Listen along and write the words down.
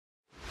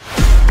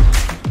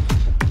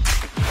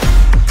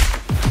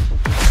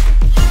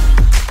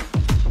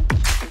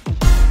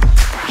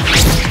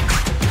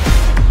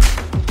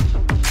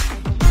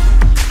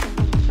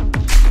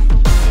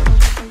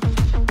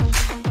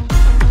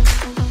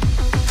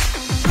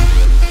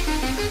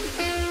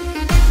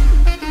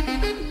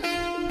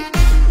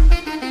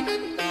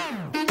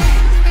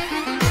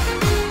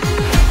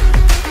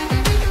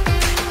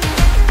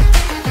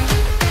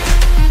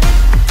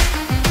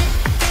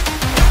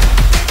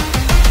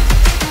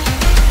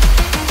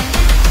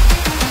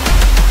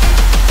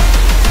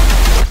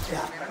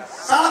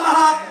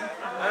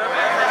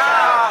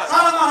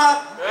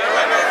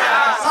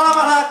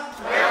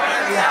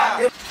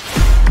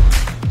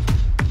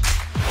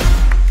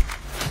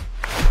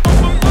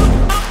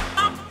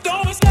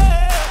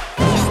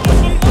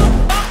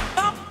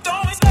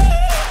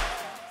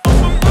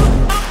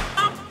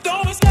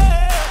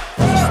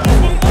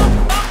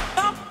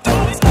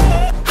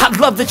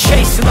the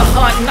chase and the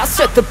hunt, and I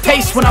set the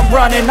pace when I'm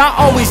running. I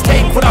always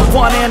take what I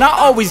want and I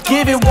always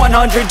give it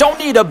 100. Don't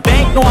need a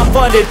bank, no I'm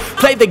funded.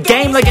 Play the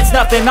game like it's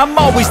nothing. I'm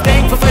always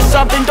thankful for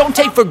something. Don't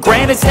take for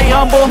granted, stay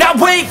humble. Now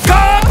wake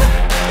up!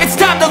 It's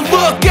time to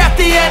look at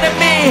the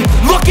enemy.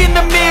 Look in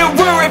the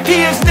mirror if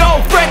he is no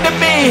friend to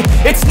me.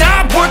 It's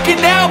not working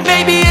out,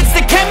 maybe it's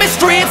the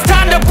chemistry. It's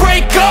time to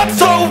break up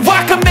so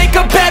I can make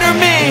a better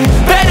me.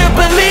 Better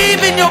believe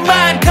in your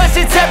mind, cause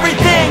it's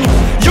everything.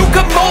 You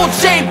can mold,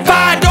 shape,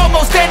 find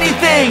almost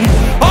anything.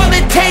 All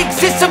it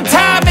takes is some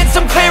time and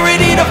some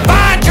clarity to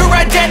find your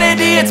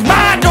identity. It's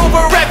mind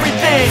over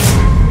everything.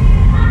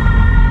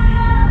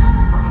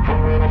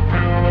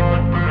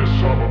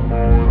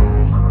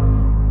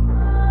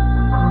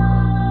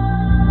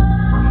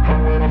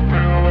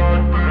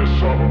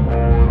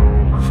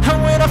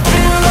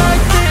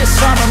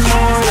 I'm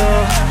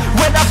immortal.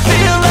 When I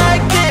feel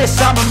like this,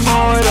 I'm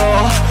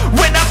immortal.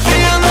 When I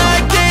feel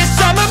like this,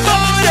 I'm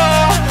immortal.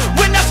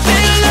 When I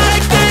feel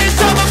like this,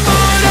 I'm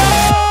immortal.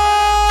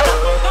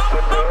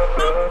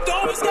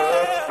 Don't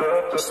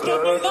stop.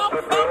 Step up.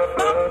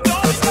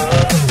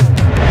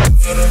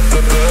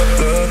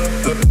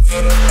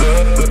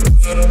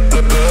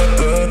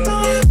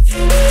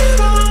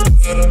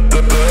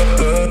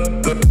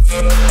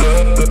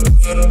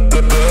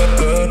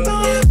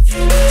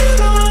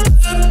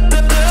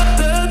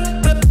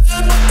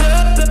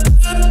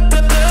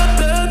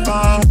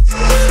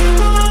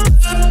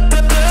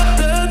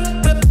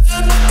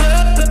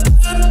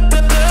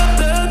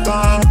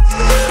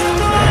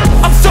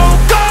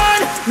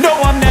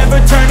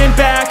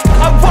 Back.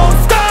 I won't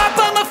stop,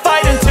 I'ma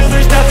fight until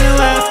there's nothing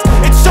left.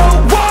 It's so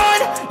on,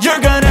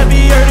 you're gonna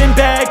be hurting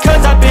bad,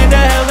 cause I've been to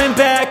hell and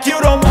back. You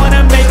don't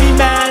wanna make me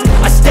mad,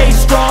 I stay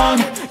strong,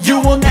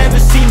 you will never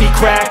see me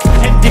crack.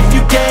 And if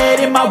you get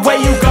in my way,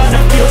 you're gonna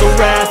feel the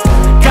wrath.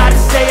 Gotta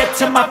say it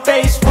to my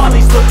face while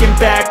he's looking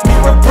back.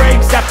 Mirror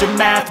breaks after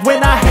math,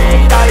 when I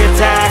hate I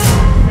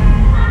attack.